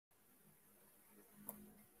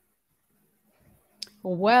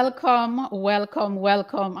Welcome, welcome,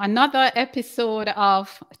 welcome. Another episode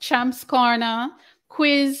of Champs Corner,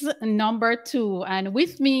 quiz number 2. And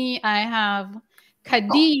with me, I have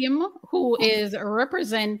KADEEM, who is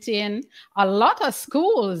representing a lot of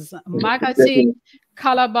schools, Magazine,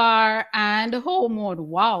 Calabar, and Homewood.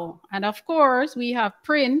 Wow. And of course, we have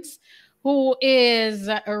Prince, who is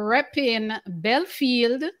repping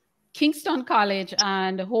Belfield, Kingston College,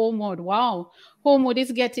 and Homewood. Wow. Homewood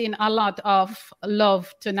is getting a lot of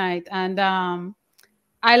love tonight, and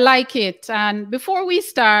I like it. And before we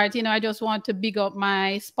start, I just want to big up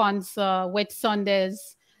my sponsor, Wet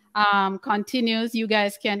Sundays continues. You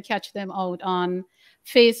guys can catch them out on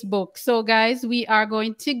Facebook. So guys, we are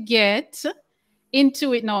going to get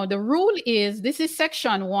into it now. The rule is, this is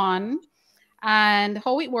section 1. And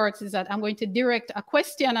how it works is that I'm going to direct a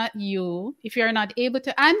question at you. If you're not able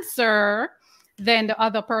to answer, then the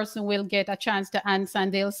other person will get a chance to answer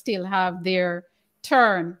and they'll still have their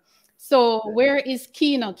turn. So where is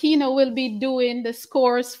Kino? Kino will be doing the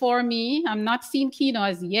scores for me. I'm not seeing Kino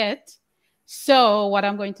as yet. So what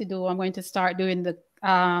I'm going to do, I'm going to start doing the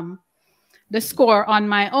score on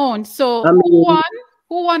my own. So who won?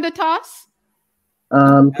 Who won the toss?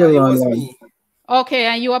 It was me. Okay,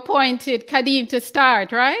 and you appointed KADEEM to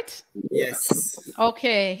start, right? Yes.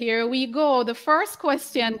 Okay, here we go. The first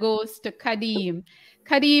question goes to KADEEM.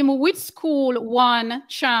 KADEEM, which school won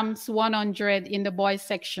Champs 100 in the boys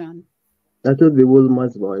section? That would be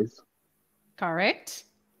Wolmer's Boys. Correct.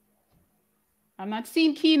 I'm not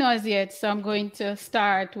seeing Kino as yet, so I'm going to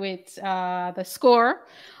start with the score.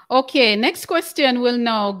 Okay, next question will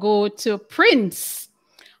now go to Prince.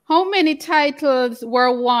 How many titles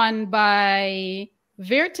were won by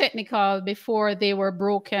Veer Technical before they were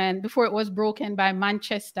broken, before it was broken by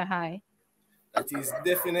Manchester High? That is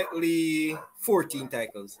definitely 14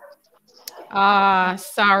 titles.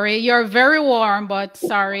 Sorry, you're very warm, but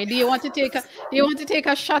sorry. Do you want to take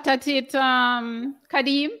a shot at it,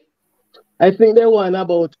 KADEEM? I think they won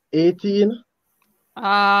about 18.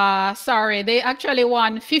 Sorry, they actually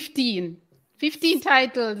won 15. 15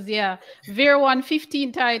 titles, yeah. Veer won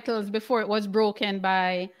 15 titles before it was broken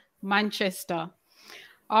by Manchester.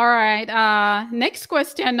 All right, next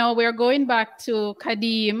question now. We're going back to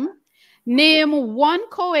KADEEM. Name one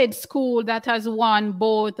co-ed school that has won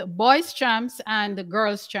both boys champs and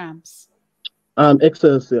girls champs.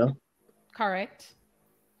 Excelsior. Correct.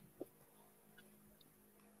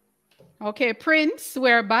 Okay, Prince,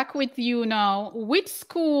 we're back with you now. Which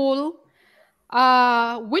school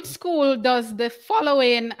does the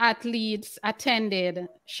following athletes attended?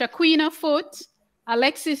 Shaquina Foot,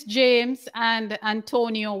 Alexis James, and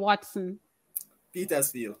Antonio Watson.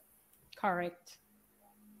 Petersfield. Correct.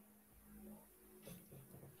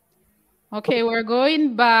 Okay, we're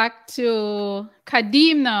going back to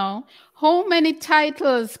KADEEM now. How many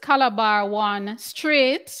titles Calabar won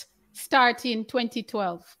straight starting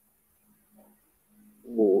 2012?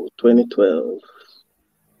 Oh, 2012.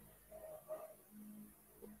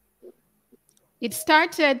 It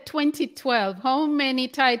started 2012. How many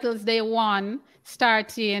titles they won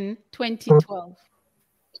starting 2012?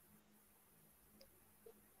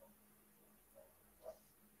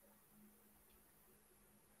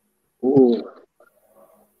 Oh,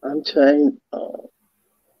 I'm trying.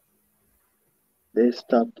 They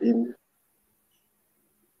stopped in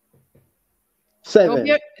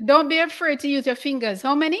 7. Don't be afraid to use your fingers.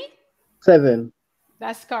 How many? 7.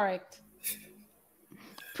 That's correct.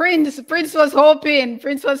 Prince was hoping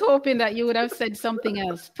that you would have said something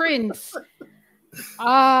else. Prince.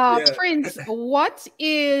 Prince, what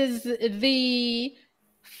is the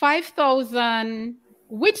 5,000?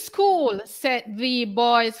 Which school set the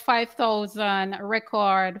boys 5,000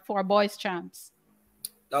 record for boys champs?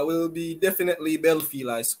 That will be definitely Belfield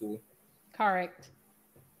High School. Correct.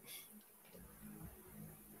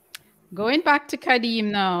 Going back to KADEEM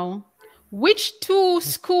now. Which 2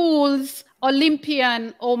 schools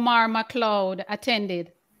Olympian Omar McLeod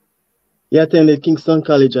attended? He attended Kingston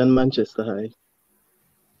College and Manchester High.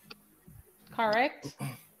 Correct.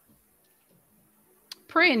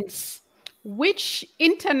 Prince, which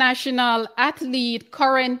international athlete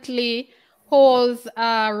currently holds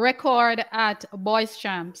a record at boys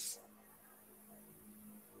champs?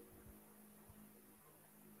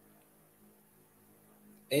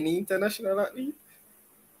 Any international athlete?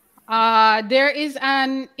 There is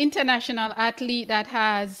an international athlete that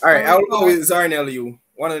has... All right, I'll go with Zarnel U,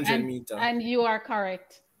 100 meter. And you are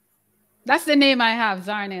correct. That's the name I have,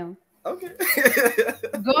 Zarnel. Okay.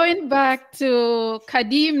 Going back to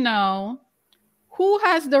KADEEM now. Who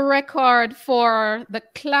has the record for the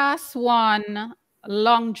Class 1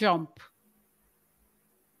 long jump?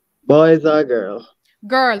 Boys or girls?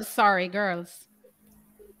 Girls, sorry, girls.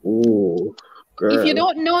 Ooh, girl. If you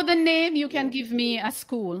don't know the name, you can give me a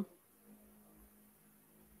school.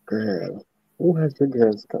 Girl. Who has the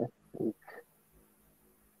girls car?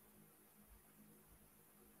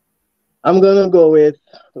 I'm gonna go with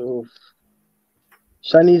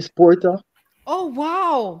Shanice Porter. Oh,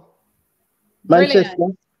 wow. Manchester.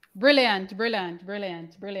 Brilliant, brilliant,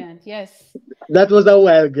 brilliant, brilliant. Yes. That was a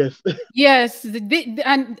wild guess. Yes.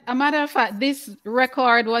 And a matter of fact, this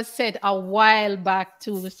record was set a while back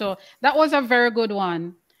too. So that was a very good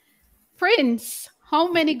one. Prince,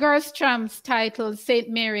 how many Girls Champs titles St.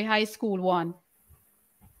 Mary High School won?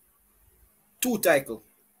 2 titles.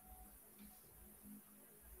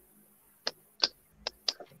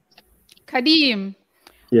 KADEEM.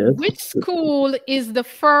 Yes. Which school is the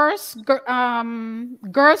first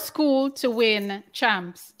girls' school to win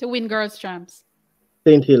Girls Champs?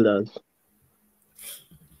 St. Hilda's.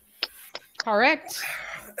 Correct.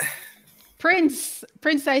 Prince,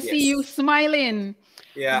 I see you smiling.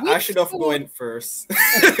 Yeah, I should have gone first.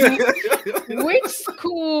 Which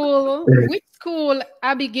school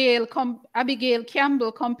Abigail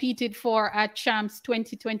Campbell competed for at Champs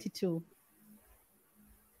 2022?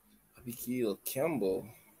 Abigail Campbell.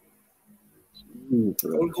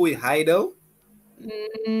 I'll go with Heido.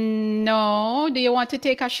 No. Do you want to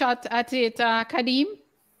take a shot at it, KADEEM?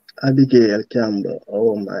 Abigail Campbell.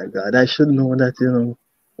 Oh my God. I should know that, you know.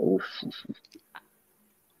 Oh.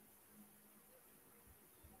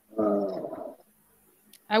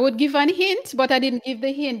 I would give an hint, but I didn't give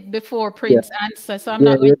the hint before Prince answer, so I'm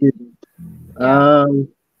not going to.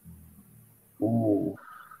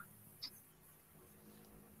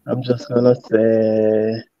 I'm just gonna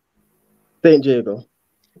say St. Jago.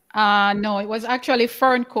 No, it was actually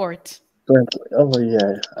Ferncourt. Oh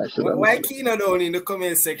yeah, I should have. Why Kino down in the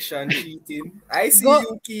comment section cheating? I see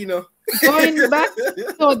you, Kino. Going back,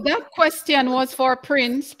 so that question was for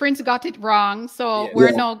Prince. Prince got it wrong, so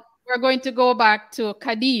we're going to go back to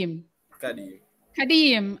KADEEM.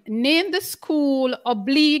 KADEEM, name the school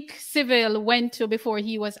Oblique Civil went to before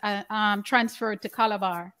he was transferred to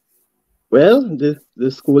Calabar. Well, the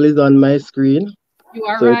school is on my screen. You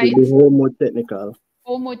are right. It will be Homo Technical.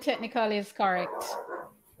 Homo Technical is correct.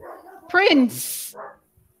 Prince,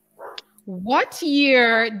 what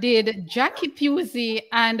year did Jackie Pusey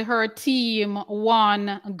and her team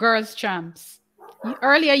won Girls Champs?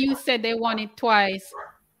 Earlier you said they won it twice.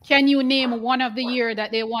 Can you name one of the year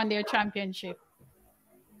that they won their championship?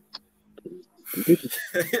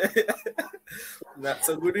 Not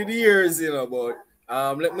so good in the years, you know, but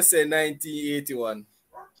let me say 1981.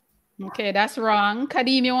 Okay, that's wrong.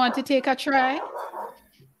 KADEEM, you want to take a try?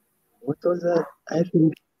 What was that? I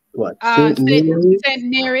think what? St.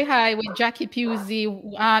 Mary High with Jackie Pusey.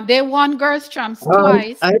 They won Girls Champs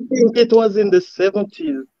twice. I think it was in the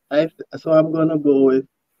 70s. So I'm gonna go with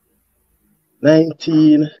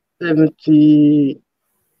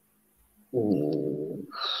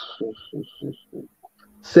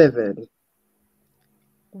 1977.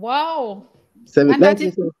 Wow.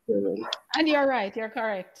 1977. And you're right, you're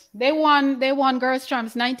correct. They won Girls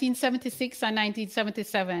Champs 1976 and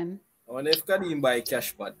 1977. I wonder if KADEEM buy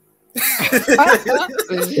cash pad.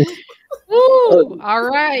 Ooh, all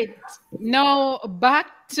right. Now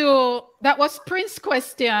back to that was Prince's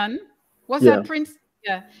question. Was that Prince?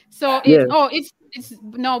 Yeah. So it's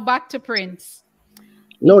now back to Prince.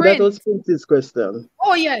 No, Prince. That was Prince's question.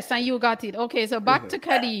 Oh yes, and you got it. Okay, so back to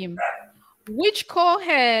KADEEM. Which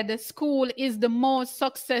co-ed school is the most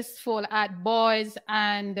successful at boys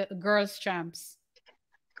and girls champs?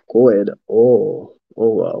 Co-ed. Oh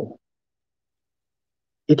wow.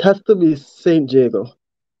 It has to be St. Jago.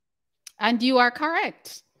 And you are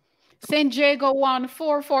correct. St. Jago won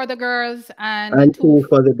 4 for the girls and 2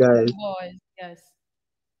 for the guys. Boys. Yes.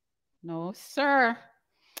 No, sir.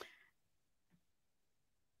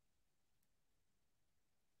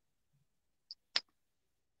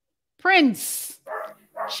 Prince,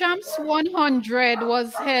 Champs 100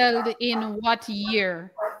 was held in what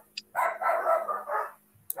year?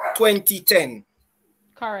 2010.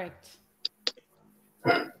 Correct.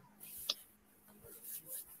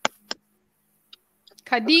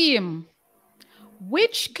 KADEEM,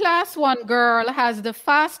 which class 1 girl has the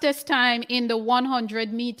fastest time in the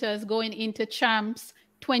 100 meters going into Champs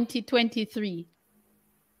 2023?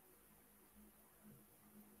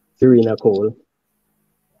 Serena Cole.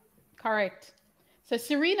 Correct. So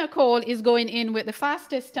Serena Cole is going in with the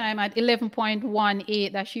fastest time at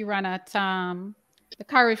 11.18 that she ran at the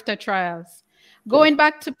Carifta trials. Going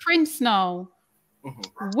back to Prince now.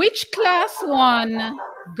 Which class 1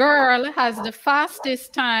 girl has the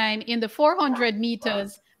fastest time in the 400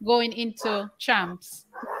 meters going into champs?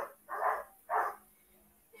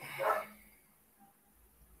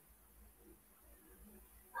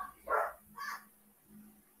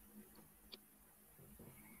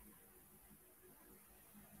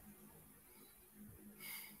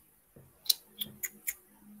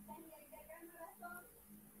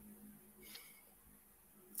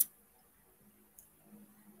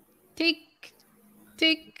 Tick,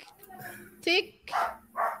 tick, tick,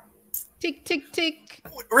 tick, tick, tick.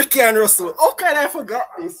 Ricky and Russell. How can I forget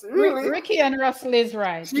this? Really? Ricky and Russell is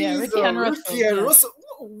right. Jeez, yeah, Ricky and Russell. Ricky and Russell.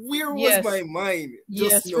 Where was my mind?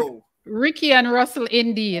 Just now. Ricky and Russell,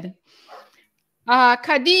 indeed.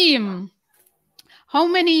 KADEEM, how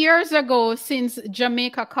many years ago since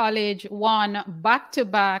Jamaica College won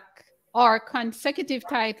back-to-back or consecutive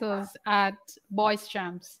titles at Boys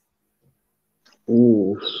Champs?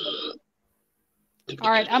 Ooh. All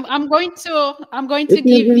right, I'm going to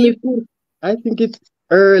give you. I think it's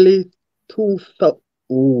early 2000.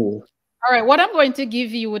 Ooh. All right, what I'm going to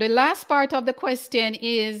give you, the last part of the question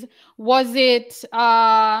is, was it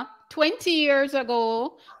 20 years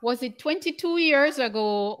ago? Was it 22 years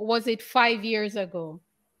ago? Was it 5 years ago?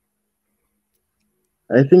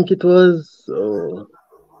 I think it was,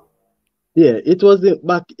 yeah, it was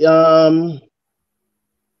back,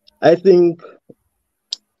 I think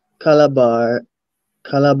Calabar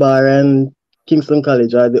and Kingston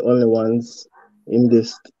College are the only ones in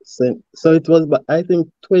this. So it was, I think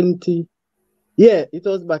 20, yeah, it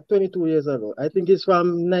was back 22 years ago. I think it's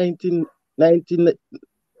from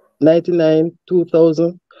 1999,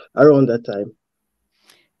 2000, around that time.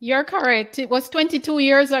 You're correct. It was 22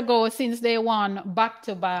 years ago since they won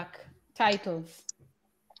back-to-back titles.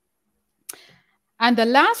 And the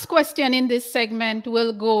last question in this segment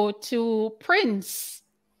will go to Prince.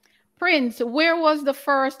 Prince, where was the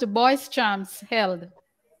first Boys Champs held?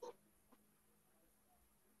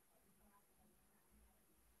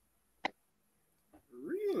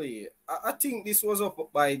 Really? I think this was up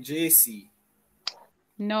by JC.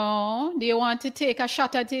 No. Do you want to take a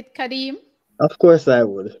shot at it, KADEEM? Of course I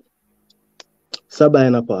would.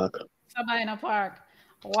 Sabina Park. Sabina Park.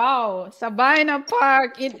 Wow. Sabina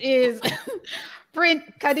Park. It is.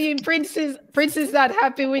 KADEEM, Prince is not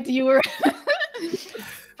happy with you.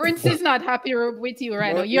 Prince is not happy with you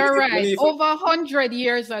right now. You're right. Over 100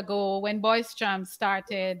 years ago, when Boys Champs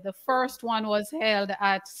started, the first one was held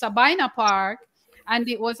at Sabina Park. And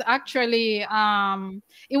it was actually,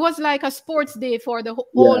 it was like a sports day for the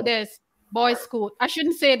oldest boys' school. I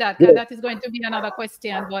shouldn't say that, because that is going to be another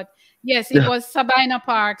question. But yes, it was Sabina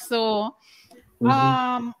Park. So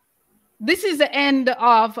this is the end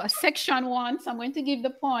of section 1. So I'm going to give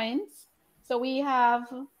the points. So we have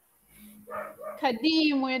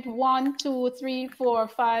KADEEM with 1, 2, 3, 4,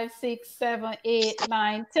 5, 6, 7, 8,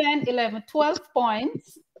 9, 10, 11, 12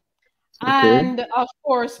 points. Okay. And of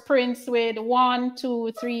course, Prince with 1,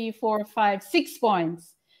 2, 3, 4, 5, 6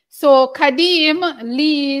 points. So KADEEM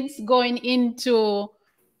leads going into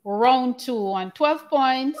round 2 on 12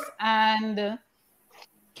 points, and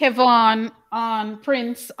Kevon on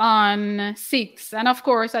Prince on 6. And of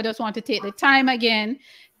course, I just want to take the time again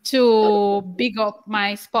to big up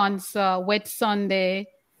my sponsor, Wet Sunday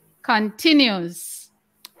Continues.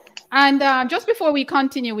 And just before we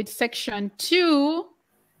continue with section 2,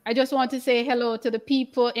 I just want to say hello to the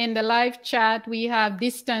people in the live chat. We have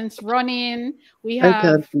Distance Running. We have. I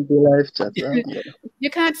can't see the live chat. You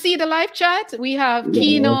can't see the live chat? We have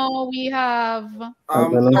Kino. We have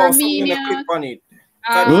no, so you're gonna click on it.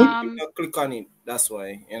 Click on it. That's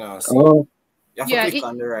why, you know. So you have to click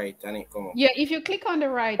on the right and it come up. Yeah, if you click on the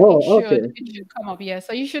right, it should come up. Yeah,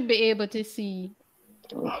 so you should be able to see.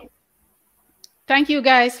 Thank you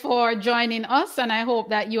guys for joining us, and I hope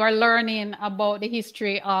that you are learning about the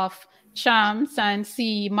history of Champs. And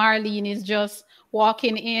see, Marlene is just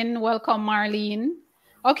walking in. Welcome, Marlene.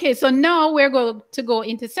 Okay, so now we're going to go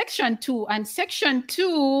into section 2, and section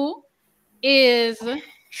 2 is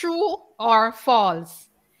true or false.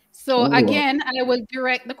 So again, I will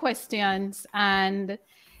direct the questions, and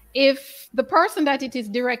if the person that it is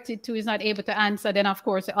directed to is not able to answer, then of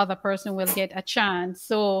course the other person will get a chance.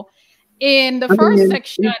 So in the first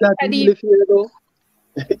section,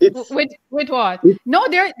 with what? No,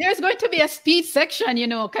 there's going to be a speed section, you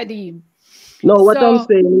know, KADEEM. No, what I'm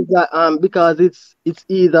saying is that because it's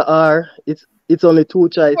either or, it's only 2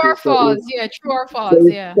 choices. True or false, true or false,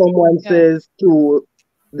 so someone says true,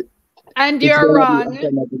 and you're wrong.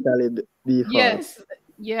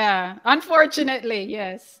 Yes, unfortunately,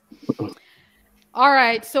 yes. All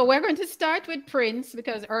right, so we're going to start with Prince,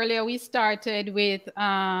 because earlier we started with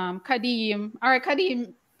KADEEM. All right,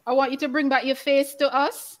 KADEEM, I want you to bring back your face to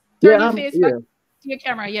us. Turn your face back. your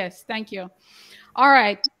camera. Yes, thank you. All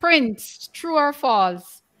right, Prince, true or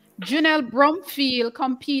false? Janelle Brumfield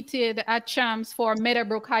competed at Champs for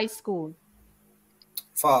Meadowbrook High School.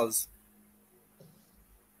 False.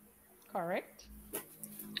 Correct.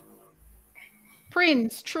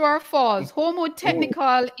 Prince, true or false? Homo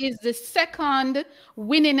Technical is the second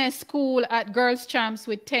winningest school at Girls Champs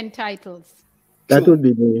with 10 titles. That would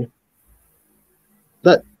be me.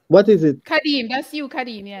 That, what is it? KADEEM, that's you,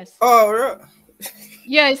 KADEEM, yes. Oh, right.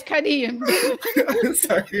 Yeah, it's KADEEM.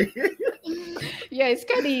 Sorry. Yeah, it's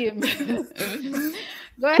KADEEM.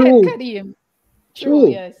 Go ahead, KADEEM. True,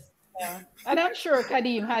 yes. Yeah. And I'm sure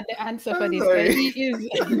KADEEM had the answer for this. But he is.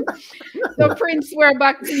 So, Prince, we're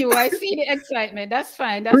back to you. I see the excitement. That's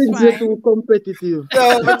fine. That's Prince, fine. you're too competitive.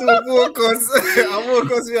 No, but to focus. I'm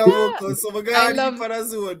focus. So, I love it.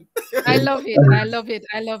 I love it. I love it.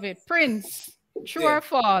 I love it. Prince, true or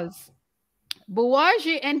false?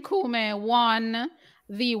 Buwaji and Kume won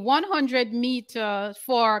the 100 meter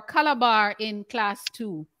for Calabar in class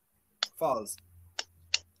 2. False.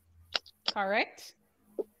 Correct.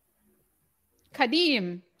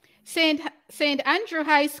 KADEEM, St. Andrew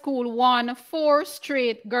High School won 4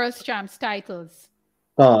 straight Girls Champs titles.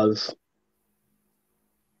 False.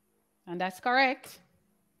 And that's correct.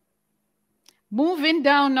 Moving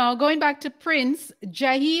down now, going back to Prince,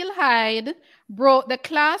 Jahil Hyde broke the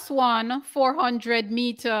class 1 400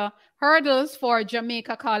 meter hurdles for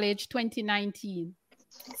Jamaica College 2019.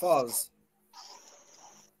 False.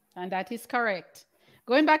 And that is correct.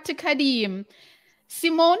 Going back to KADEEM,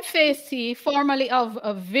 Simone Facey, formerly of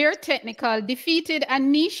Veer Technical, defeated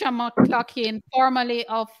Anisha McCloughin, formerly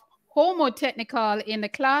of Homo Technical, in the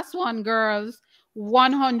class 1 girls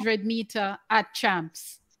 100 meter at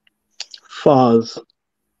Champs. False.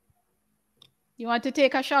 You want to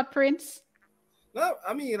take a shot, Prince? No,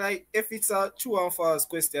 I mean, like, if it's a true and false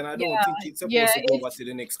question, I don't think it's supposed to go over to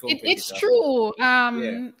the next competitor. It's true.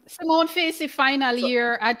 Simone Facey final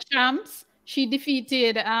year at Champs, she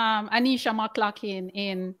defeated Anisha McCloughin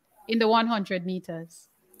in the 100 meters.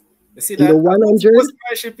 You see that? The 100?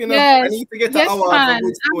 Sportsmanship, you know, yes. I need to get yes, an award for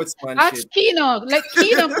good sportsmanship. Ask Kino, like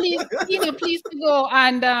Kino, please to go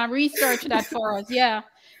and research that for us. Yeah.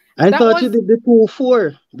 I thought you did the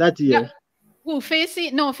 2-4 that year. Who,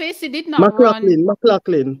 Facey? No, Facey did not run.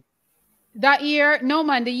 McLaughlin. That year, no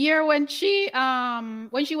man. The year when she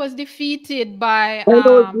was defeated by.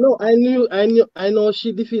 I know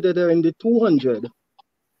she defeated her in the 200,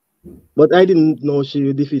 but I didn't know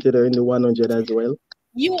she defeated her in the 100 as well.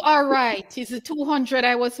 You are right. It's the 200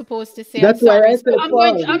 I was supposed to say. That's why I said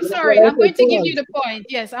I'm sorry. I'm going to give you the point.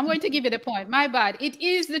 Yes, I'm going to give you the point. My bad. It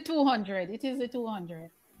is the 200. It is the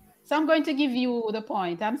 200. So I'm going to give you the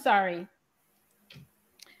point. I'm sorry.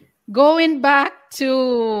 Going back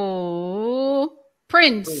to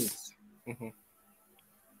Prince.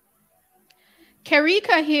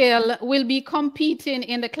 Kerika Hill will be competing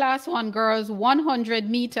in the Class 1 Girls 100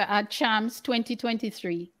 meter at Champs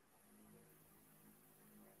 2023.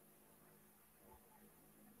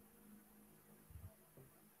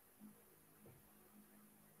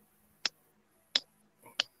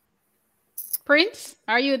 Prince,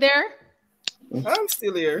 are you there? I'm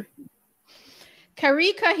still here.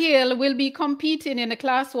 Kerika Hill will be competing in the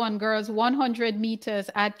Class 1 Girls 100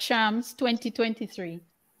 meters at Champs 2023.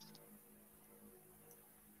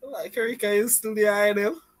 Kerika is still the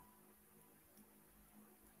idol.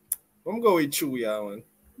 I'm going with true, yeah, man.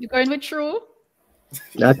 You're going with true?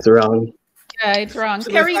 That's wrong. Yeah, it's wrong.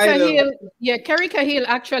 Kerika Hill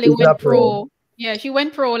actually went pro. Yeah, she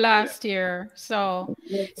went pro last year. So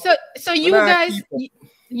you guys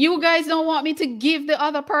don't want me to give the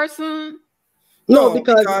other person? No,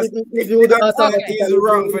 because if you is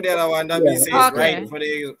wrong for the other one, that means it's right for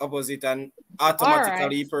the opposite, and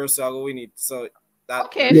automatically person will win it. So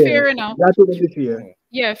that fair enough. That would be fair.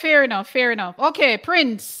 Yeah, fair enough. Okay,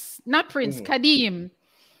 KADEEM.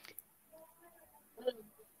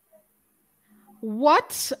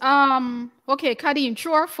 What KADEEM,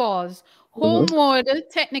 true or false? Homewood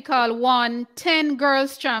Technical won 10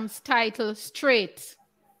 Girls Champs titles straight.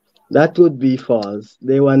 That would be false.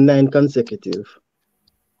 They won 9 consecutive.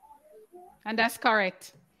 And that's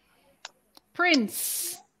correct.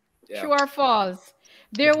 Prince, true or false?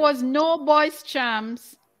 There was no boys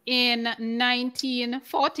champs in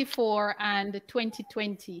 1944 and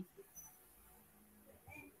 2020.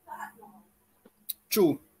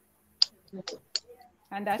 True.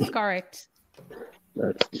 And that's correct.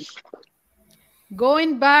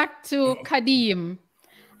 Going back to KADEEM,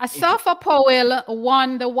 Asafa Powell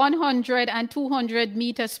won the 100 and 200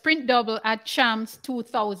 meter sprint double at Champs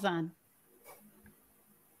 2000.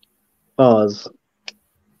 False.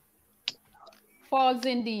 False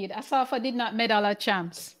indeed. Asafa did not medal at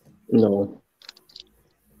champs. No.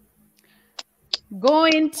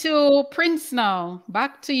 Going to Prince now.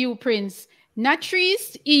 Back to you, Prince.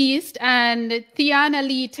 Natrice East and Tiana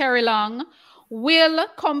Lee Terrelong will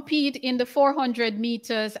compete in the 400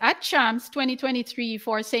 meters at Champs 2023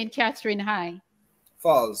 for St. Catherine High.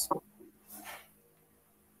 False.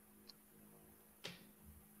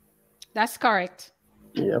 That's correct.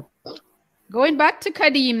 Yep. Going back to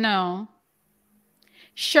KADEEM now.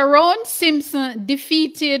 Sharon Simpson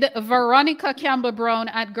defeated Veronica Campbell-Brown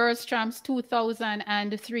at Girls Champs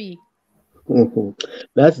 2003.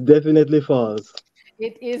 That's definitely false.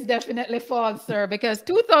 It is definitely false, sir, because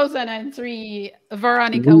 2003,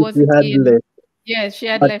 Veronica was in. Left. Yes, she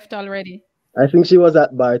had left already. I think she was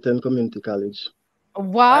at Barton Community College.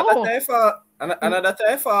 Wow. Another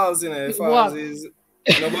time false, you know. False is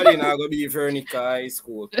nobody now gonna be Veronica High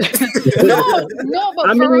School. no,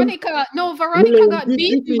 but Veronica got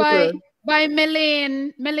beaten by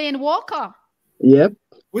Melaine Walker. Yep.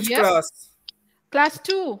 Which class? Class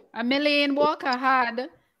 2. Melaine Walker had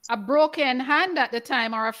a broken hand at the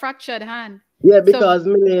time, or a fractured hand. Yeah, because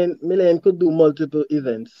Melaine could do multiple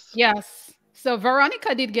events. Yes. So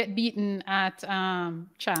Veronica did get beaten at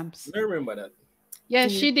Champs. I remember that.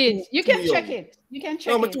 Yes, she did. You can check it. You can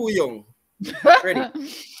check it. No, I'm too young. Ready. All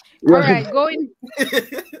right, going.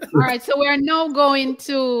 All right, so we're now going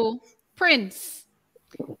to Prince.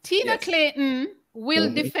 Tina Clayton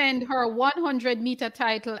will defend her 100-meter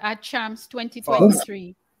title at Champs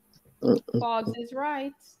 2023. False is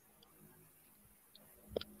right.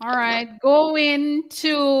 All right, going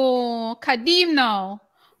to KADEEM now.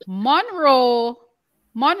 Monroe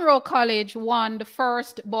College won the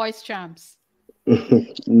first boys champs.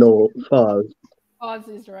 No, false. False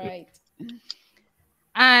is right.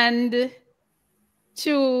 And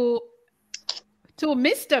to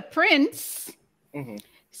Mr. Prince,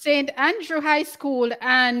 St. Andrew High School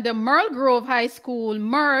and Merle Grove High School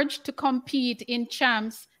merged to compete in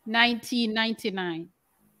Champs 1999.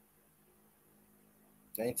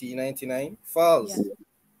 1999? False. Yeah.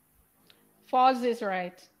 False is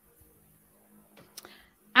right.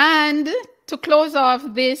 And to close off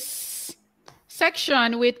this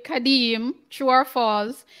section with KADEEM, true or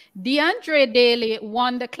false, DeAndre Daly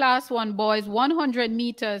won the Class 1 boys 100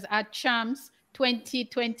 meters at Champs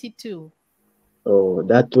 2022. Oh,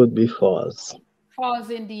 that would be false. False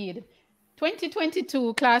indeed.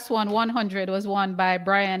 2022 Class 1 100 was won by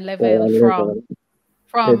Brian Level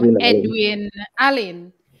from Edwin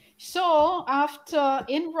Allen. So after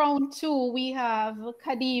in round 2, we have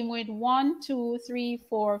KADEEM with 1, 2, 3,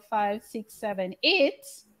 4, 5, 6, 7, 8.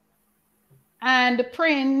 And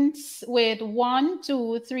Prince with 1,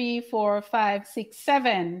 2, 3, 4, 5, 6,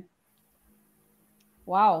 7.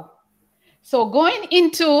 Wow. So going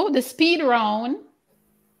into the speed round,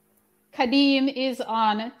 KADEEM is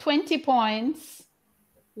on 20 points,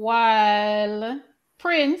 while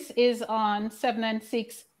Prince is on 7 and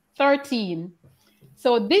 6, 13.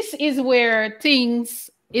 So this is where things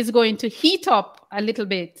is going to heat up a little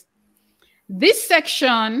bit. This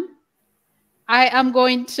section, I am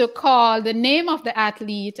going to call the name of the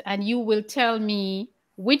athlete and you will tell me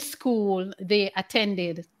which school they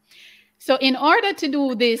attended. So in order to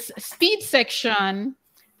do this speed section,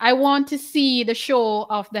 I want to see the show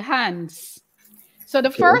of the hands. So the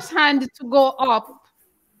first hand to go up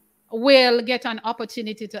will get an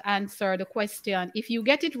opportunity to answer the question. If you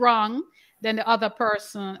get it wrong, then the other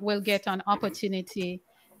person will get an opportunity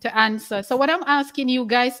to answer. So what I'm asking you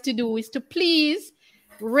guys to do is to please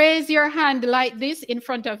raise your hand like this in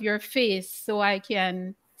front of your face so I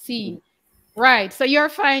can see. Right, so you're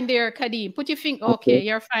fine there, KADEEM. Put your finger, okay,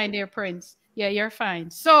 you're fine there, Prince. Yeah, you're fine.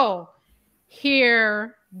 So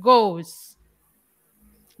here goes.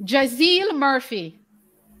 Jazeel Murphy.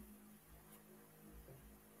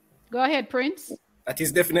 Go ahead, Prince. That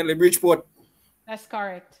is definitely Bridgeport. That's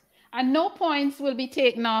correct. And no points will be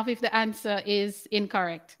taken off if the answer is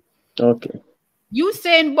incorrect. Okay.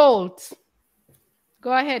 Usain Bolt.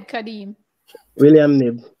 Go ahead, KADEEM. William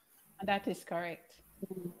Nib. That is correct.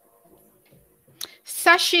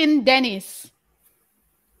 Sachin Dennis.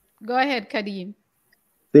 Go ahead, KADEEM.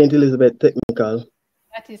 St. Elizabeth Technical.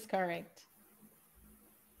 That is correct.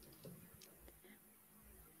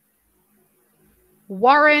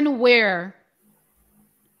 Warren Ware.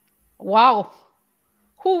 Wow.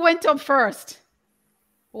 Who went up first?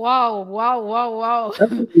 Wow, wow, wow, wow.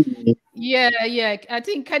 Yeah. I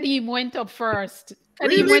think KADEEM went up first.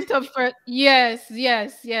 KADEEM went up first. Yes.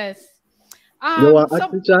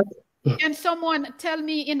 Can someone tell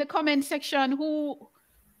me in the comment section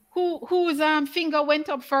whose finger went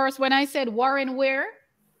up first when I said Warren Ware?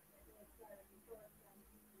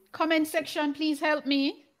 Comment section, please help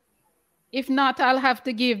me. If not, I'll have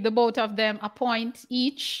to give the both of them a point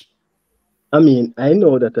each. I mean, I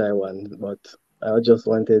know that I won, but I just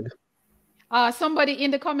wanted. Somebody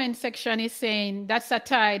in the comment section is saying that's a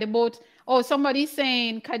tie. The both. Oh, somebody's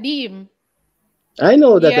saying KADEEM. I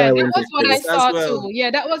know that I won. That was what I saw too.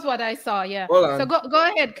 Yeah, that was what I saw. Yeah. So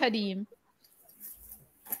go ahead, KADEEM.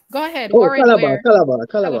 Go ahead. Oh,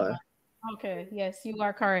 Calabar. Okay. Yes, you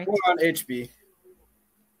are correct. Hold on, HP.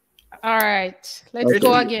 All right. Let's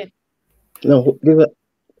go again. No, give it.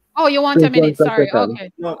 Oh, you want a minute? Sorry.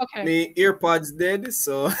 Okay. No, okay. My earpods dead,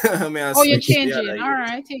 so you're changing. All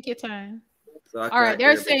right, take your time. So all right,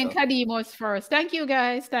 they're saying KADEEM was first. Thank you,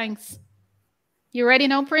 guys. Thanks. You ready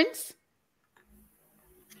now, Prince?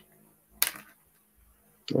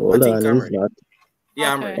 Hold on, he's not.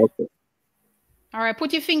 Yeah, I'm ready. Okay. All right,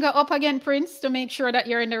 put your finger up again, Prince, to make sure that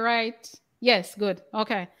you're in the right. Yes, good.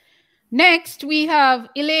 Okay. Next, we have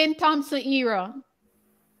Elaine Thompson-Era.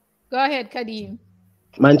 Go ahead, KADEEM.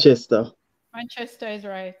 Manchester. Manchester is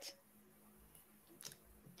right.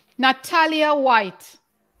 Natalia White.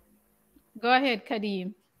 Go ahead,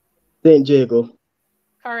 KADEEM. St. Jago.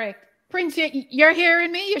 Correct. Prince, you're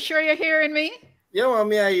hearing me? You sure you're hearing me? Yeah, man,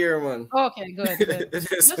 me I hear, man. Okay, good.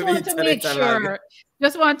 Just want to make sure.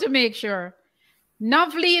 Just want to make sure.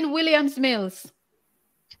 Novleen Williams Mills.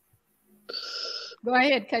 Go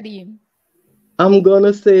ahead, KADEEM. I'm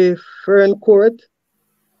gonna say Fern Court.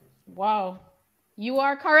 Wow. You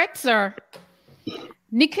are correct, sir.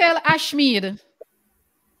 Nickel Ashmead.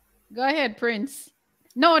 Go ahead, Prince.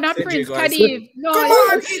 No, not Prince. KADEEM. No, come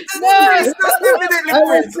on, that's definitely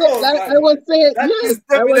Prince. I was saying yes.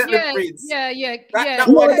 Prince. Yeah. That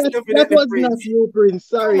one is definitely was Prince. Not you, Prince.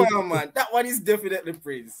 Sorry. Come on, man. That one is definitely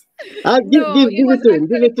Prince. Give it to him.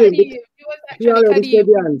 Give it to him. He already said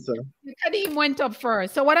the answer. KADEEM went up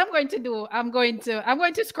first. So what I'm going to do, I'm going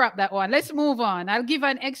to scrap that one. Let's move on. I'll give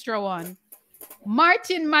an extra one.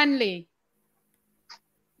 Martin Manley.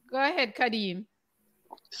 Go ahead, KADEEM.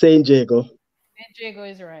 St. Jago. St. Jago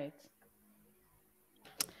is right.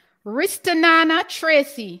 Ristanana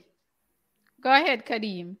Tracy. Go ahead,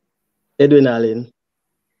 KADEEM. Edwin Allen.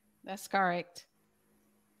 That's correct.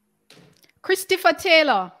 Christopher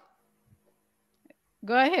Taylor.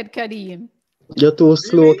 Go ahead, KADEEM. You're too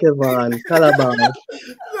slow, Kevin. Calabar. No.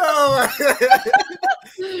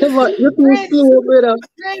 Kevin, you're too slow, brother.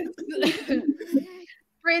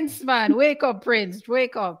 Prince, man. Wake up, Prince.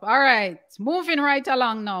 Wake up. All right. Moving right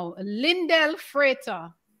along now. Lindell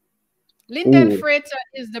Frater. Lindell Frater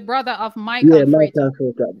is the brother of Michael Frater.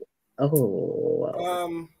 Oh,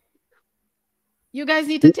 wow. You guys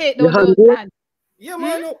need to take those hands. Yeah,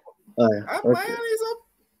 man. My hand is up.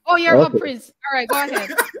 Oh, you're up, Prince. All right, go ahead.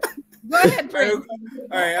 Go ahead, Prince.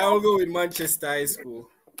 All right, I'll go with Manchester High School.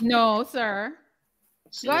 No, sir.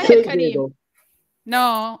 Go ahead, KADEEM.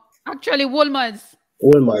 No, actually, Wolmer's.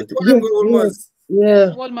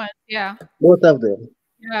 Yeah. Wolmer's, yeah. Both of them.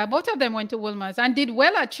 Yeah, both of them went to Wolmer's and did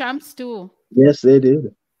well at Champs too. Yes, they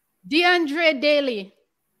did. DeAndre Daly.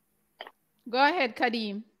 Go ahead,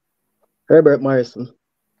 KADEEM. Herbert Morrison.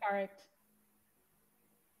 Correct.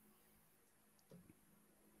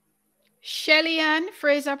 Shelly Ann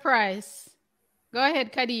Fraser Price. Go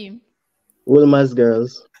ahead, KADEEM. Wilma's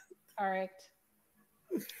Girls. Correct.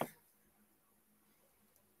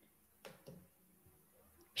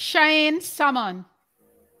 Cheyenne Salmon.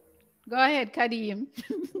 Go ahead, KADEEM.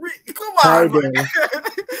 Come on, man.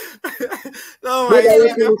 No, man.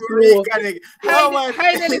 No,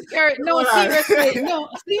 seriously. No,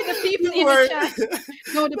 see the people in the chat.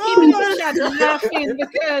 No, the people in the chat are laughing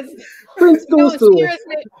because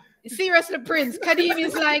seriously, Prince. KADEEM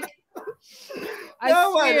is like, I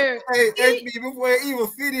swear. Hey, before you even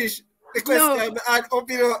finish the question,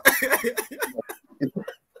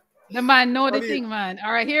 The man know the thing, man.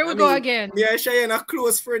 All right, here we go again. Yeah, Cheyenne a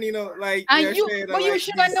close friend, you know, like. And you, but you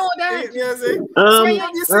should have known that.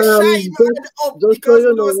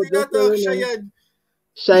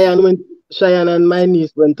 Cheyenne and my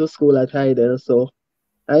niece went to school at Heidel, so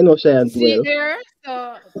I know Cheyenne well. There,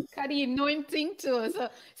 so KADEEM know him thing too.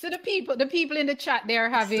 So the people in the chat, they're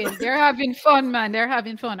having fun, man. They're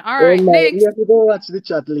having fun. All right, next. We have to go watch the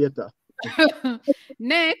chat later.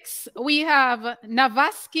 Next, we have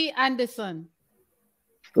Navaski Anderson.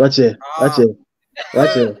 Watch it. Watch you,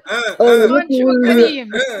 KADEEM.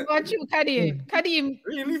 KADEEM.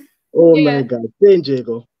 Really? Oh my God. St.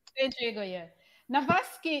 Jago, yeah.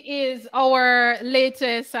 Navaski is our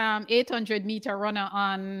latest 800-meter runner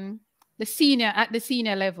on the senior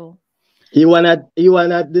level. He won at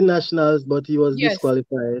the nationals, but he was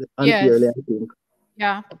disqualified unfairly, I think.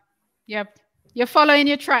 Yeah. Yep. You're following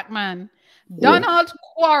your track, man. Donald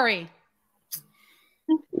Quarry.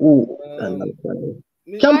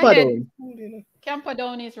 Campadone.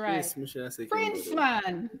 Campadone is right. Prince,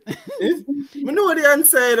 man. I know the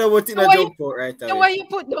answer, but in a jump out right away. So why you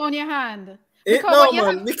put down your hand?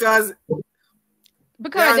 Because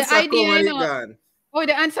the idea,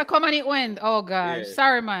 the answer come and it went. Oh gosh. Yeah.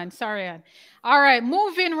 Sorry, man. Sorry. All right,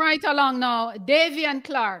 moving right along now. Davian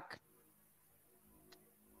Clark.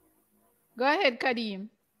 Go ahead, KADEEM.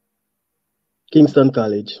 Kingston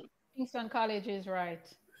College. Kingston College is right.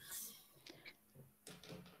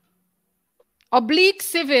 Oblique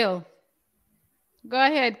Civil. Go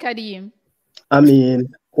ahead, KADEEM. I mean,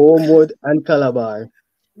 Homewood and Calabar.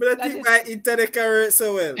 But I think I enter the career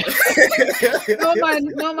so well.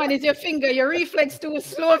 no man, it's your finger. Your reflex too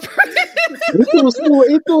slow. It's too slow.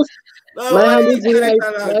 My hand is right.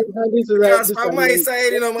 Because from my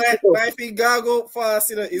side, my finger go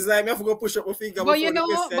fast. It's like I have to go push up my finger. But you know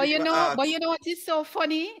what is so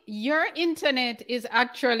funny? Your internet is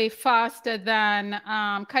actually faster than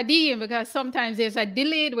KADEEM, because sometimes there's a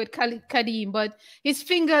delay with KADEEM, but his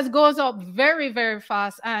fingers goes up very, very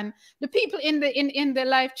fast, and the people in the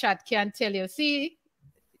live chat can tell you. See,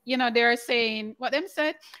 they're saying what them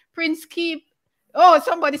said. Prince keep. Oh,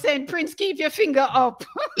 somebody saying, Prince, keep your finger up.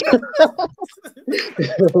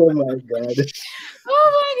 Oh, my God.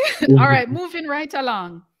 Oh, my God. All right, moving right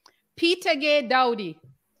along. Peter Gay Dowdy.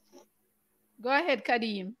 Go ahead,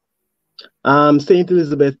 KADEEM. St.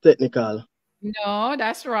 Elizabeth Technical. No,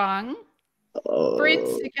 that's wrong. Prince,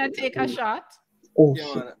 you can take a shot.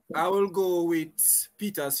 Yeah, I will go with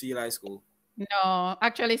Petersfield High School. No,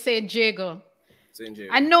 actually say Jago.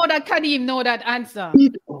 I know that KADEEM know that answer.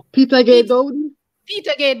 Peter Gay Dowdy?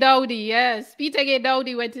 Peter Gay Dowdy, yes. Peter Gay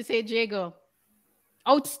Dowdy went to St. Jago.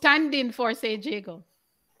 Outstanding for St. Jago.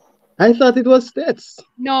 I thought it was Stets.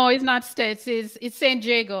 No, it's not Stets. It's St.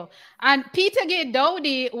 Jago. And Peter Gay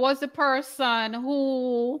Dowdy was the person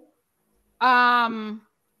who Merlene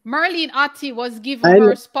Ottey was given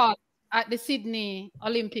her spot at the Sydney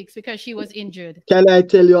Olympics because she was injured. Can I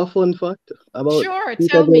tell you a fun fact about Peter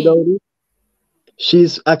tell Gay me. Dowdy?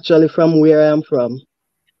 She's actually from where I am from.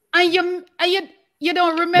 And you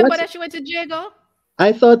don't remember that she went to Jago?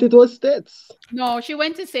 I thought it was Stets. No, she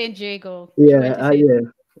went to St. Jago. Yeah.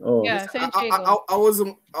 Oh. Yeah, St. Jago. I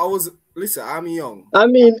was. Listen, I'm young. I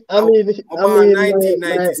mean, about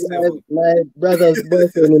 1997. My brother's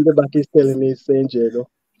boyfriend in the back is telling me it's St. Jago.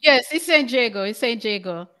 Yes, it's St. Jago. It's St.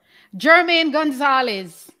 Jago. Jermaine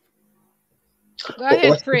Gonzalez. Go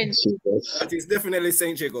ahead, Prince. That is definitely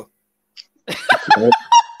St. Jago.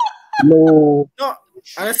 No.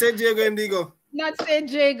 And I said Jago Indigo. Not St.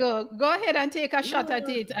 Jago. Go ahead and take a shot at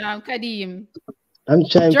it, KADEEM. I'm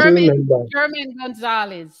trying to remember. Jermaine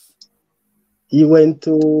Gonzalez. He went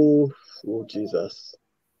to, oh Jesus.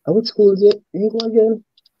 Which school did he go again?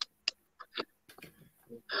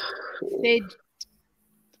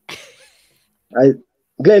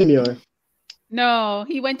 Glenmuir. No,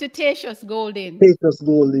 he went to Tatius Golden. Tatius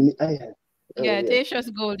Golden. Tatius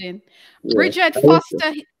Golden. Yeah.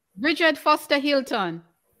 Bridget Foster Hilton.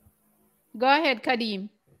 Go ahead, KADEEM.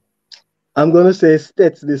 I'm gonna say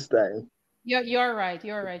Stets this time. You're right.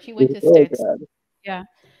 She went to Stets. Yeah.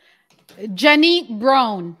 Janique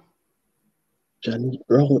Brown. Janique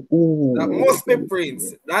Brown. Ooh. That must be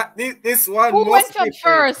Prince. This one Who must went be up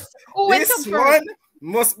first? This one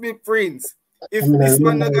must be Prince. If this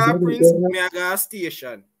one not got Prince, me I got a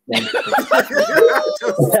station.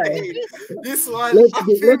 This one. Let's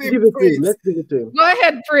give it to him. Go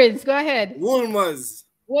ahead, Prince. Go ahead. Woolmers.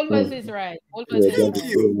 Woolmers is right. Thank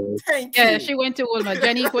you. Yeah, she went to Woolmers.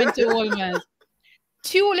 Janique went to Woolmers.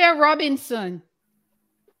 Tulia Robinson.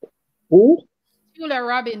 Who? Tulia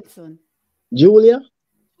Robinson. Julia?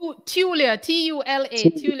 Tulia, Tula.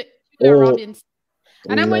 Tulia Robinson.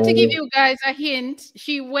 And I'm going to give you guys a hint.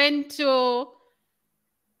 She went to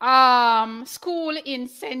school in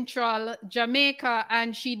Central Jamaica,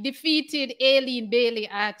 and she defeated Aileen Bailey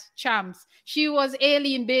at Champs. She was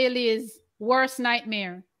Aileen Bailey's worst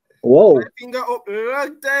nightmare. Whoa. My finger up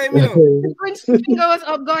long time, Prince finger was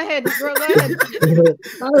up. Go ahead, bro. Go ahead.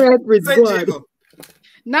 All right, Prince, go ahead.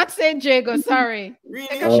 Not St. Jago, sorry. Really?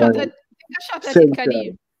 Take a shot at it,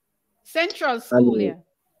 KADEEM. Central School, yeah.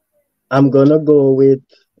 I'm gonna go with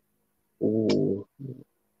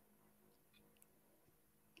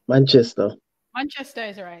Manchester. Manchester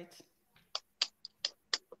is right.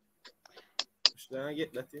 Should I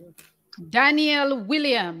get that in? Daniel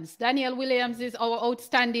Williams. Daniel Williams is our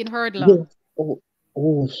outstanding hurdler.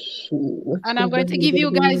 Oh shoot. And I'm going to give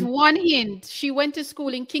you guys one hint. She went to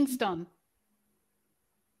school in Kingston.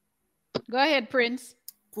 Go ahead, Prince.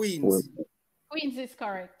 Queens. Queens is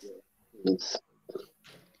correct. Yes.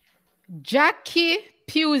 Jackie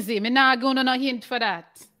Pusey. I'm not going to no hint for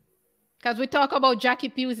that. Because we talked about Jackie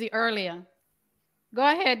Pusey earlier. Go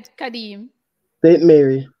ahead, KADEEM. St.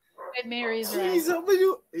 Mary. St. Mary is right.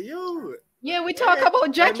 Jeez, yo. Yeah, we talked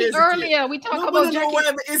about Jackie earlier. We talked about Jackie. Why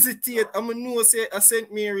I hesitate. I'm going to know say I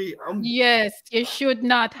St. Mary. Yes, you should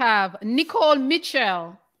not have. Nicole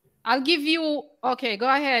Mitchell. I'll give you. Okay, go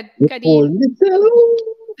ahead, KADEEM.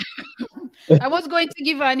 I was going to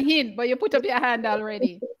give an hint, but you put up your hand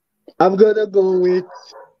already. I'm going to go with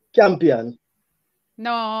Champion.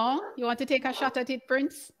 No, you want to take a shot at it,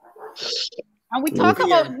 Prince? And we talked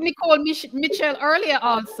about Nicole Mitchell earlier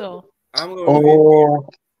also. I'm going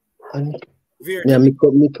Veer. Yeah,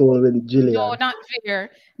 Nicole with Julia. No, not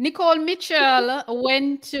Veer. Nicole Mitchell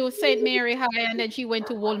went to St. Mary High and then she went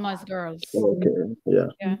to Wolmer's Girls. Okay,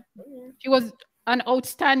 yeah. She was an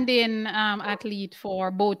outstanding athlete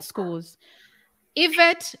for both schools.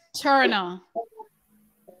 Yvette Turner.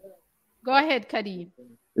 Go ahead, KADEEM.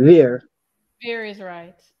 Veer. Veer is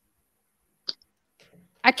right.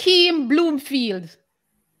 Akeem Bloomfield.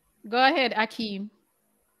 Go ahead, Akeem.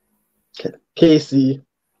 Casey.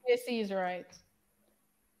 Casey is right.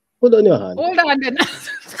 Hold on your hand. Hold on then.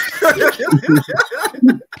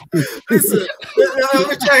 Listen,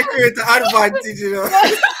 I'm trying to create an advantage, you know.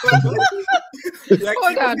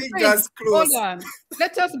 Hold on, Prince, hold on.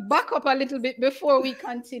 Let us back up a little bit before we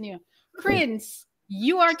continue. Prince,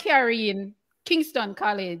 you are carrying Kingston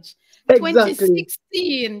College. Exactly.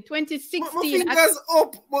 2016. My fingers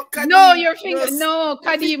up. No, your finger. No,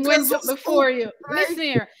 KADEEM went up before you. Listen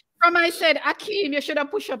here. From I said, Akeem, you should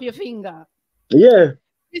have pushed up your finger. Yeah.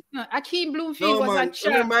 Listen, Akeem Bloomfield was a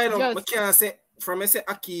champ. I can't say, from I say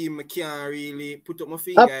Akeem, I can't really put up my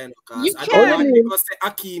finger in. You I can. don't want because say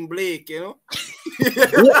Akeem Blake, you know?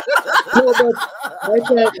 No, but I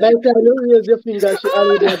don't raise your finger. She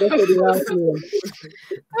already had the last name.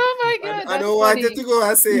 Oh my God. I don't want you to go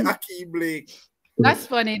and say Akeem Blake. That's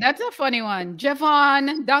funny. That's a funny one.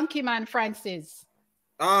 Javon Donkeyman Francis.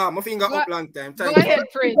 My finger up long time. Go ahead,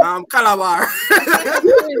 Prince. Calabar.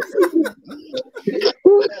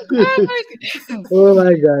 Oh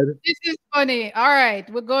my God. This is funny. All right,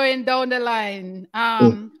 we're going down the line.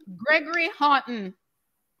 Gregory Houghton.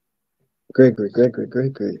 Gregory.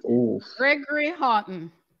 Oh. Gregory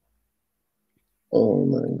Houghton. Oh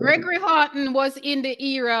my God. Gregory Houghton was in the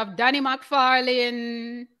era of Danny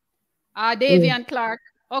McFarlane, Davian Clark.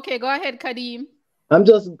 Okay, go ahead, KADEEM. I'm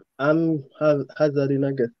hazarding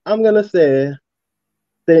a guess. I'm gonna say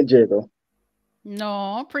St. Jago.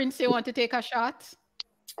 No, Prince, you want to take a shot?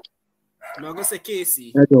 No, I'm gonna say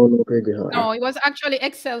Casey. I don't know Gregory Houghton. No, it was actually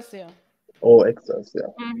Excelsior. Oh, Excelsior.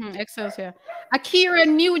 Excelsior. Akira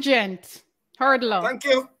Nugent, hurdler.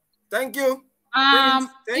 Thank you.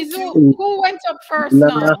 Prince, who went up first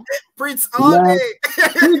now? Prince all day.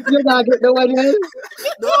 Prince, you not get the one here?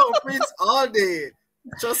 No, Prince all day.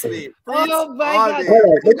 Trust me. Prince oh my all God. day. All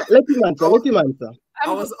right, let him answer.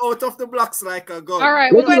 I was out of the blocks like a gun. All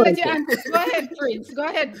right, we're going to let you answer. Go ahead, Prince. Go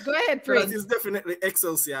ahead, Prince. That is definitely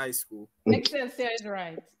Excelsior High School. Excelsior is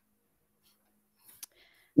right.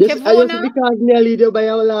 Yes, because me lead you by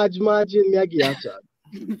a large margin, me a give a chance.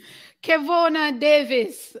 Kevona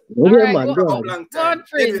Davis. All right, go on,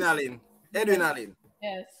 Prince. Edwin Allen.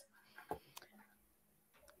 Yes.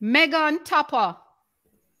 Megan Topper.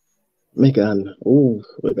 Megan. Oh,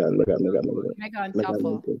 Megan. Megan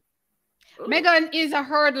Topper. Megan is a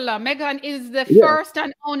hurdler. Megan is the first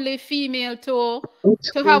and only female to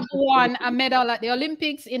have won a medal at the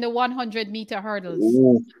Olympics in the 100-meter hurdles.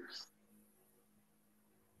 Ooh.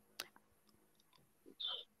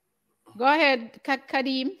 Go ahead,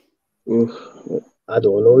 KADEEM. I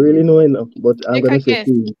don't really know enough, but I'm going to say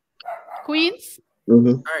Queens. Queens?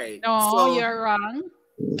 All right. No, so, you're wrong.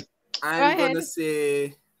 I'm going to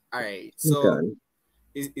say, all right. So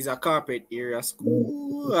it's a carpet area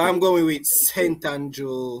school. I'm going with St.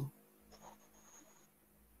 Andrew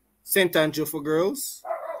for girls.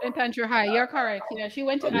 St. Andrew High. You're correct. Yeah, she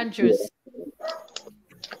went to Andrews.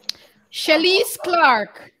 Shelise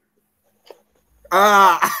Clark.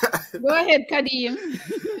 Go ahead, KADEEM.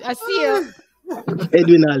 I see you.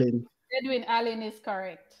 Edwin Allen. Edwin Allen is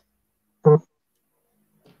correct.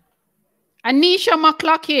 Anisha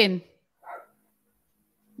McLaughlin.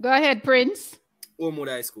 Go ahead, Prince. Oakwood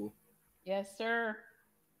High School. Yes, sir.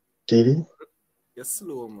 JD? You're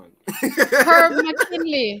slow, man.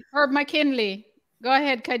 Herb McKinley. Go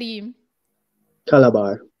ahead, KADEEM.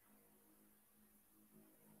 Calabar.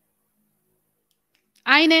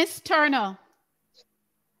 Ines Turner.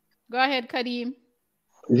 Go ahead, KADEEM.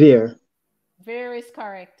 Veer. Veer is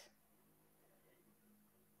correct.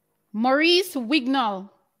 Maurice Wignall.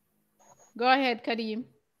 Go ahead, Kadeem.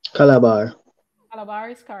 Calabar. Calabar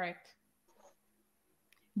is correct.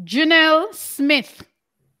 Janelle Smith.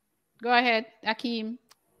 Go ahead, Akeem.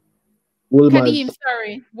 Woolmaz. Kadeem,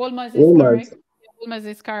 sorry. Woolmaz is correct. Woolmaz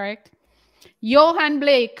is correct. Johan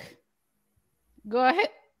Blake. Go ahead.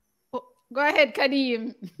 Go ahead,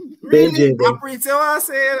 Kadeem. Really? No,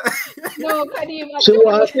 Kadeem. She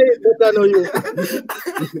wants it, but I know you.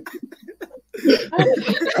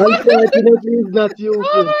 Unfortunately, it's not you.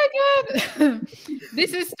 Oh my God.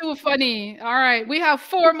 This is too funny. All right. We have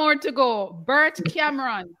 4 more to go. Bert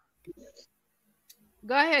Cameron.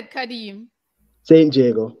 Go ahead, Kadeem. St.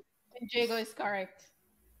 Jago. St. Jago is correct.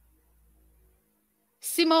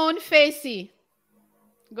 Simone Facey.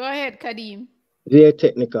 Go ahead, Kadeem. Very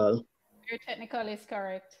technical. Very technical is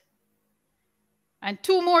correct. And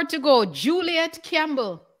 2 more to go. Juliet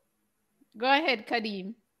Campbell. Go ahead,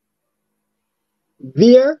 Kadeem.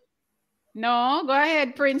 Veer? No, go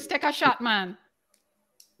ahead, Prince. Take a shot, man.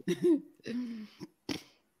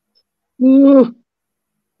 Come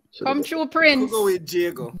true, Prince. We'll go with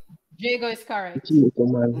Jago. Jago is correct. Jago,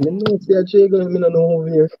 man. Jago, I don't know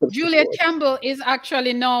Veer. Juliet Campbell is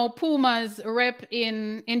actually now Puma's rep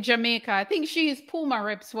in Jamaica. I think she is Puma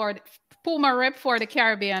rep for the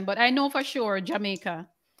Caribbean, but I know for sure Jamaica.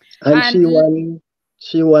 And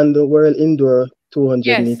she won the world indoor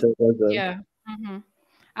 200 meters as well. Yeah. Mm-hmm.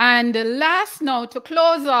 And last now to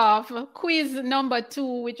close off quiz number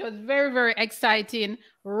 2, which was very, very exciting.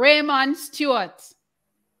 Raymond Stewart.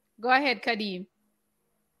 Go ahead, Kadeem.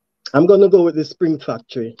 I'm gonna go with the Spring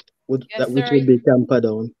Factory, which will be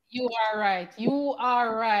Camperdown. You are right. You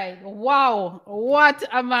are right. Wow, what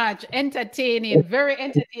a match! Entertaining, very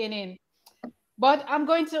entertaining. But I'm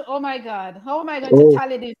going to. Oh my God! How am I going to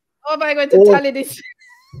tally this? How am I going to tally this?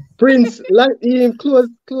 Prince, like close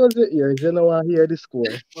your ears. You know I hear the score.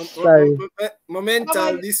 Sorry.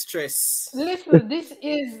 Mental distress. Listen, this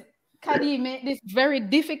is Kadeem made this very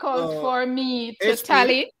difficult for me to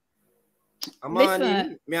tally.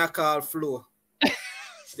 Listen, me I call Flo.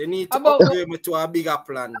 They need to upgrade me to a bigger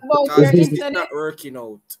plan because this is not working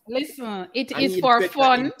out. Listen, it is for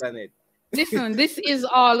fun. Listen, this is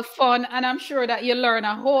all fun, and I'm sure that you learn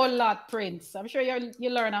a whole lot, Prince. I'm sure you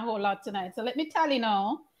learn a whole lot tonight. So let me tell you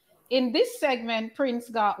now. In this segment, Prince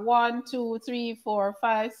got 1, 2, 3, 4,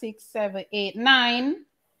 5, 6, 7, 8, 9.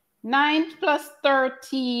 9 plus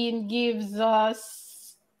 13 gives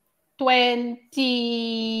us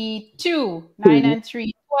 22. 9 and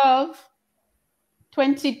 3, 12.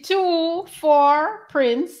 22 for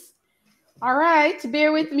Prince. All right,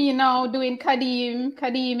 bear with me now doing Kadeem.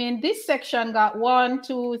 Kadeem in this section got 1,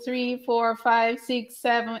 2, 3, 4, 5, 6,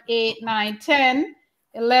 7, 8, 9, 10,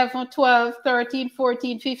 11, 12, 13,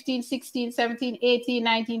 14, 15, 16, 17, 18,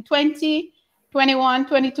 19, 20, 21,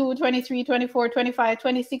 22, 23, 24, 25,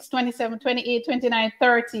 26, 27, 28, 29,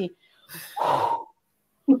 30.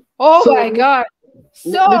 Oh my God.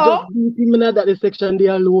 So, that section they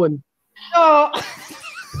alone.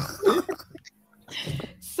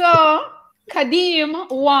 So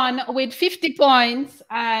Kadeem won with 50 points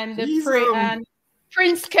and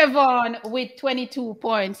Prince Kevon with 22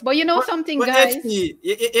 points. But you know something, guys?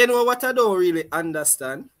 You know what I don't really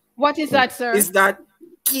understand? What is that, sir? Is that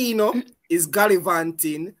Kino is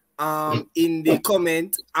gallivanting in the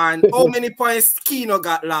comment, and how many points Kino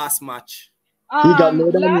got last match? He got more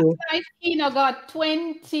than last you. night Kino got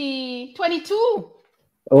 22.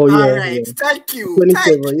 Oh, yeah. All right. Yeah. Thank you.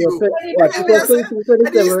 27. Thank you.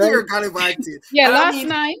 27, right?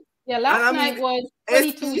 Yeah, last night was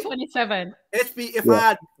 22, 27. HP, if I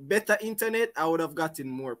had better internet, I would have gotten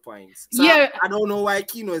more points. So yeah. I don't know why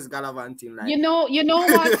Kino is gallivanting like you know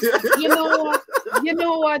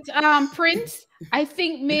what, Prince? I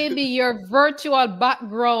think maybe your virtual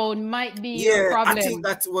background might be your problem. I think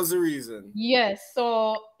that was the reason. Yes.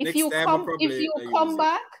 So if you come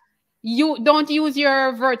back, you don't use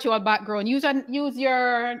your virtual background. Use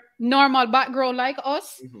your normal background like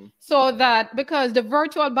us, so that because the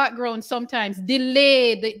virtual background sometimes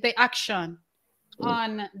delay the action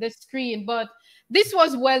on the screen. But this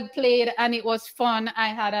was well played and it was fun. I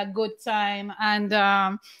had a good time. And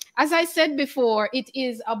as I said before, it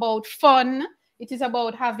is about fun. It is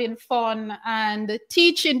about having fun and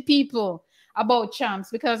teaching people about champs,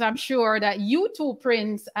 because I'm sure that you too,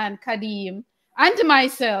 Prince and Kadeem and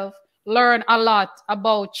myself, learn a lot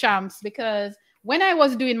about champs, because when I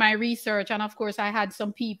was doing my research, and of course I had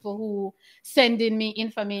some people who sending me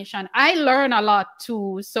information, I learn a lot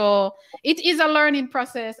too. So it is a learning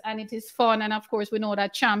process and it is fun. And of course we know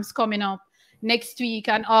that champs coming up next week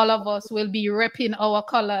and all of us will be repping our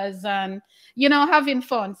colors and, you know, having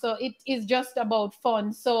fun. So it is just about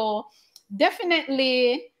fun. So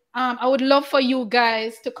definitely I would love for you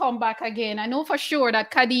guys to come back again. I know for sure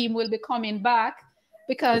that KADEEM will be coming back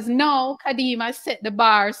because now KADEEM has set the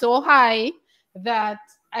bar so high that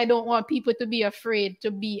I don't want people to be afraid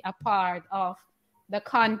to be a part of the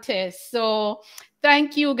contest. So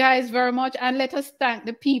thank you guys very much. And let us thank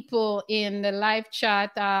the people in the live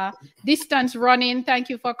chat. Distance Running, thank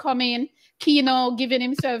you for coming. Kino giving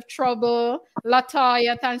himself trouble.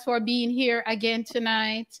 Latoya, thanks for being here again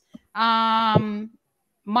tonight. Marlene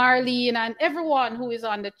and everyone who is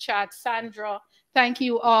on the chat. Sandra, thank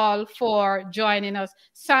you all for joining us.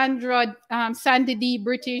 Sandra, Sandy D.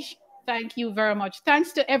 British, thank you very much.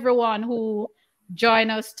 Thanks to everyone who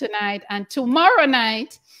joined us tonight. And tomorrow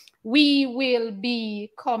night, we will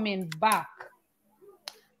be coming back.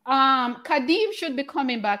 KADEEM should be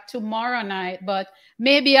coming back tomorrow night, but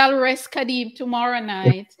maybe I'll rest KADEEM tomorrow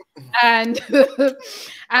night and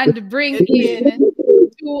and bring in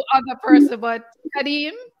 2 other person. But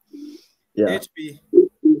KADEEM, yeah, HP.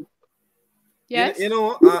 Yes. You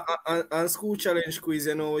know, on school challenge quiz,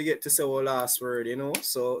 you know, we get to say our last word, you know.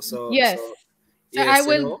 So yes. So yes, I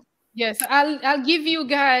will. You know? Yes, I'll give you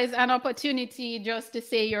guys an opportunity just to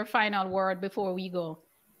say your final word before we go.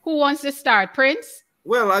 Who wants to start, Prince?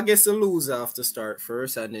 Well, I guess the loser have to start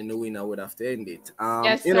first, and then the winner would have to end it.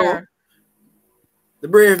 Yes, you sir. know, the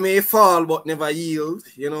brave may fall but never yield.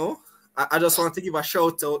 You know, I just want to give a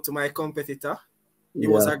shout out to my competitor. It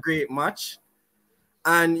was a great match.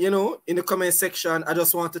 And, you know, in the comment section, I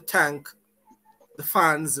just want to thank the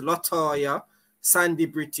fans, Latoya, Sandy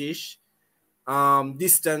British,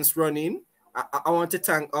 Distance Running. I want to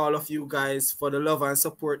thank all of you guys for the love and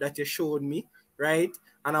support that you showed me, right?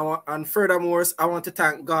 And furthermore, I want to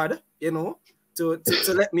thank God, you know, to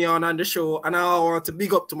let me on the show. And I want to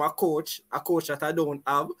big up to my coach, a coach that I don't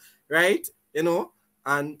have, right? You know,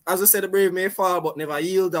 and as I said, the brave may fall but never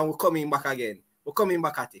yield, and we're coming back again. We're coming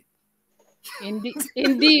back at it.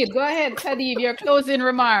 Indeed. Go ahead, KADEEM, your closing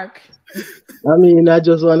remark. I mean, I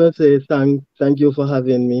just want to say thank you for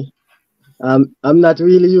having me. I'm not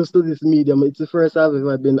really used to this medium. It's the first I've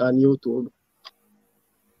ever been on YouTube.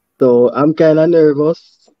 So I'm kind of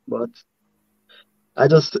nervous, but I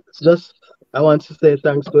I want to say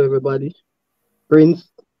thanks to everybody. Prince,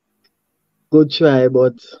 good try,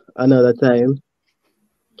 but another time.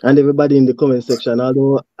 And everybody in the comment section,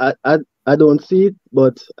 although I don't see it,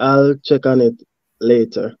 but I'll check on it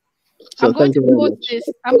later. So I'm going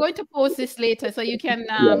to post this later so you can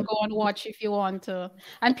go and watch if you want to.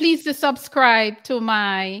 And please to subscribe to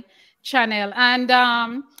my channel. And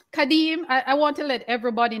KADEEM, I want to let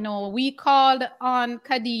everybody know we called on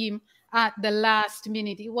KADEEM at the last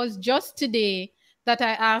minute. It was just today that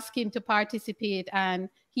I asked him to participate and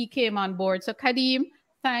he came on board. So KADEEM,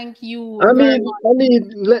 thank you very much.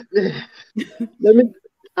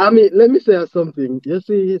 Let me say something. You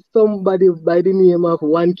see, somebody by the name of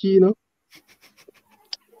One Kino,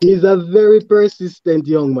 he's a very persistent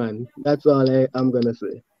young man. That's all I'm gonna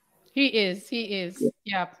say. He is.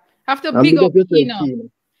 Yeah. Have to big up Kino.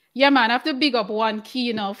 Yeah, man, I have to big up One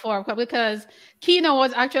Kino because Kino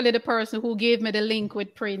was actually the person who gave me the link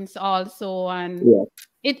with Prince also, and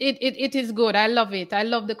it is good. I love it. I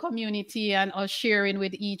love the community and us sharing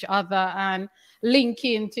with each other and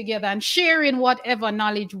linking together and sharing whatever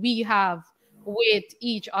knowledge we have with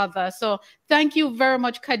each other. So thank you very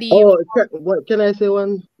much, KADEEM. Oh, can I say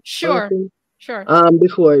one? Sure.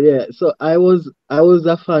 Before, so I was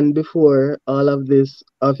a fan before all of this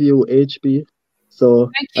of you, HP.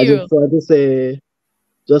 So I just want to say,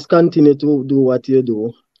 just continue to do what you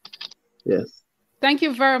do. Yes. Thank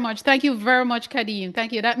you very much. Thank you very much, KADEEM.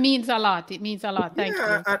 Thank you. That means a lot. It means a lot. Thank you.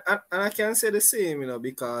 And I can say the same, you know,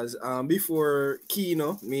 because before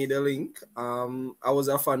Kino made the link, I was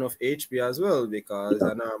a fan of HP as well because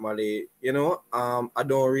I normally, you know, I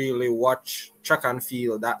don't really watch track and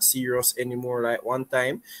field that serious anymore like one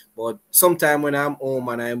time. But sometime when I'm home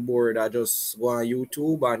and I'm bored, I just go on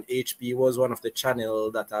YouTube, and HP was one of the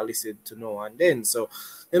channels that I listened to now and then. So,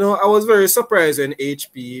 you know, I was very surprised when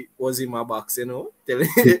HP was in my box, you know, telling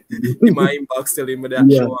in my inbox telling me that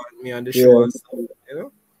she wanted me on the show and stuff, you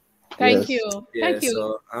know. Thank you. Thank you.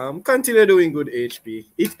 So continue doing good, HP.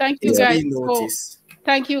 Thank you guys.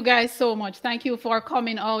 Thank you guys so much. Thank you for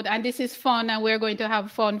coming out. And this is fun, and we're going to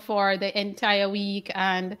have fun for the entire week.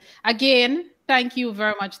 And again, thank you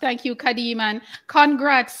very much. Thank you, KADEEM, and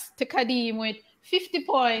congrats to KADEEM with 50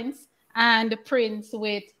 points and Prince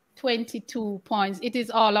with 22 points. It is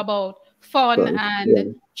all about fun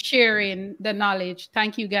and sharing the knowledge.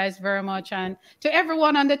 Thank you guys very much. And to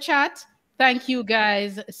everyone on the chat, thank you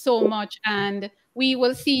guys so much. And we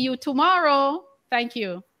will see you tomorrow. Thank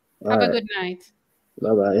you. Have a good night.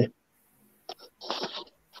 Bye-bye.